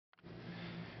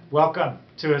Welcome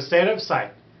to A State of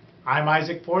Sight. I'm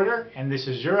Isaac Porter, and this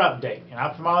is your update in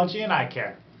ophthalmology and eye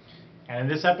care. And in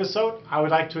this episode, I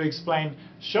would like to explain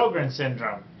Sjogren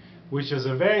syndrome, which is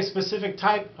a very specific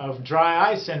type of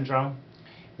dry eye syndrome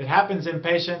that happens in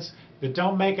patients that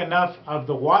don't make enough of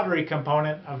the watery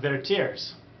component of their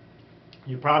tears.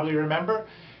 You probably remember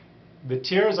the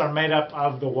tears are made up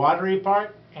of the watery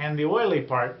part and the oily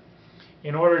part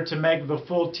in order to make the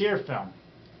full tear film.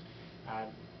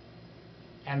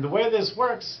 And the way this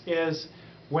works is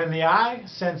when the eye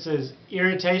senses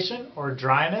irritation or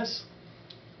dryness,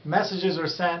 messages are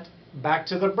sent back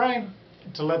to the brain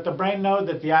to let the brain know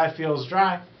that the eye feels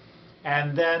dry,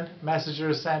 and then messages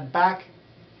are sent back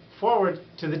forward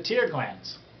to the tear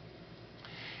glands.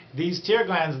 These tear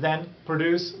glands then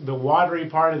produce the watery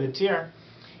part of the tear,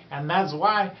 and that's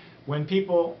why when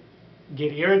people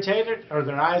get irritated or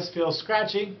their eyes feel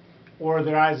scratchy or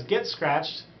their eyes get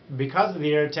scratched because of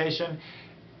the irritation,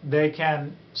 they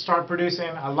can start producing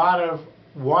a lot of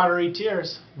watery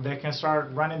tears that can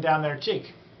start running down their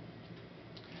cheek.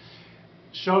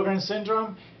 Sjogren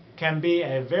syndrome can be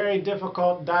a very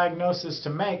difficult diagnosis to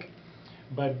make,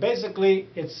 but basically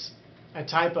it's a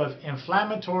type of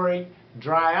inflammatory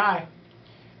dry eye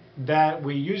that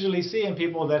we usually see in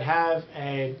people that have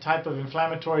a type of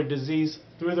inflammatory disease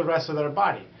through the rest of their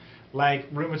body, like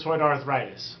rheumatoid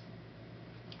arthritis.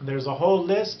 There's a whole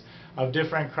list of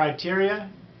different criteria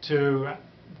to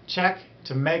check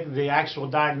to make the actual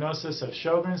diagnosis of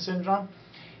Sjogren syndrome,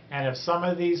 and if some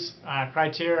of these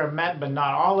criteria are met but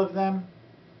not all of them,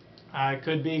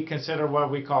 could be considered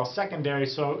what we call secondary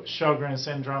Sjogren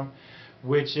syndrome,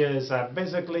 which is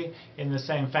basically in the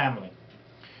same family.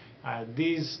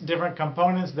 These different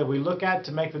components that we look at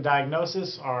to make the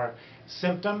diagnosis are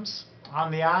symptoms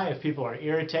on the eye if people are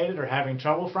irritated or having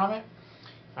trouble from it.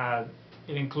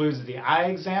 It includes the eye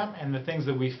exam and the things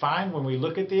that we find when we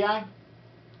look at the eye.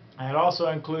 And it also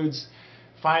includes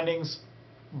findings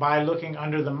by looking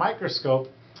under the microscope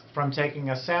from taking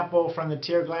a sample from the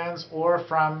tear glands or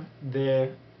from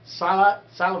the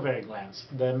salivary glands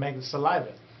that make the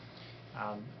saliva.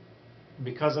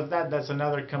 Because of that, that's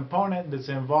another component that's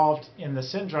involved in the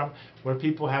syndrome where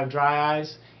people have dry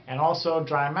eyes and also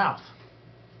dry mouth.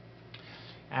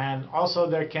 And also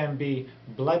there can be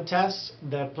blood tests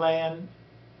that play in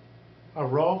a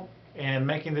role in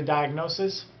making the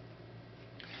diagnosis.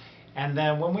 And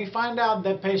then when we find out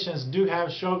that patients do have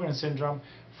Sjogren syndrome,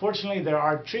 fortunately there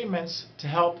are treatments to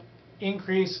help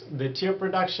increase the tear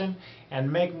production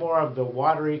and make more of the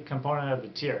watery component of the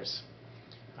tears.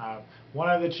 One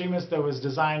of the treatments that was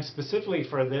designed specifically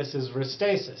for this is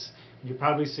Restasis. You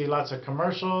probably see lots of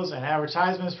commercials and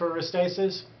advertisements for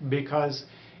Restasis because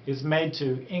it's made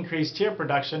to increase tear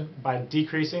production by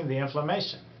decreasing the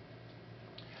inflammation.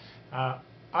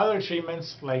 Other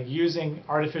treatments like using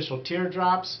artificial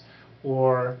teardrops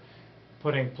or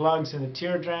putting plugs in the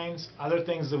tear drains, other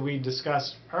things that we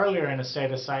discussed earlier in A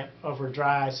State of Sight over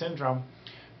dry eye syndrome,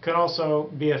 can also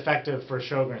be effective for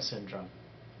Sjogren syndrome.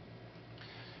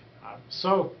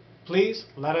 So please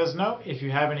let us know if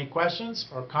you have any questions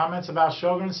or comments about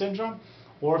Sjogren syndrome,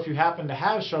 or if you happen to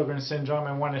have Sjogren syndrome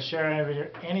and want to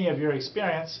share any of your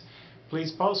experience,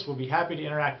 please post. We'll be happy to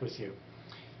interact with you.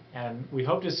 And we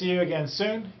hope to see you again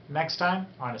soon, next time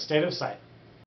on A State of Sight.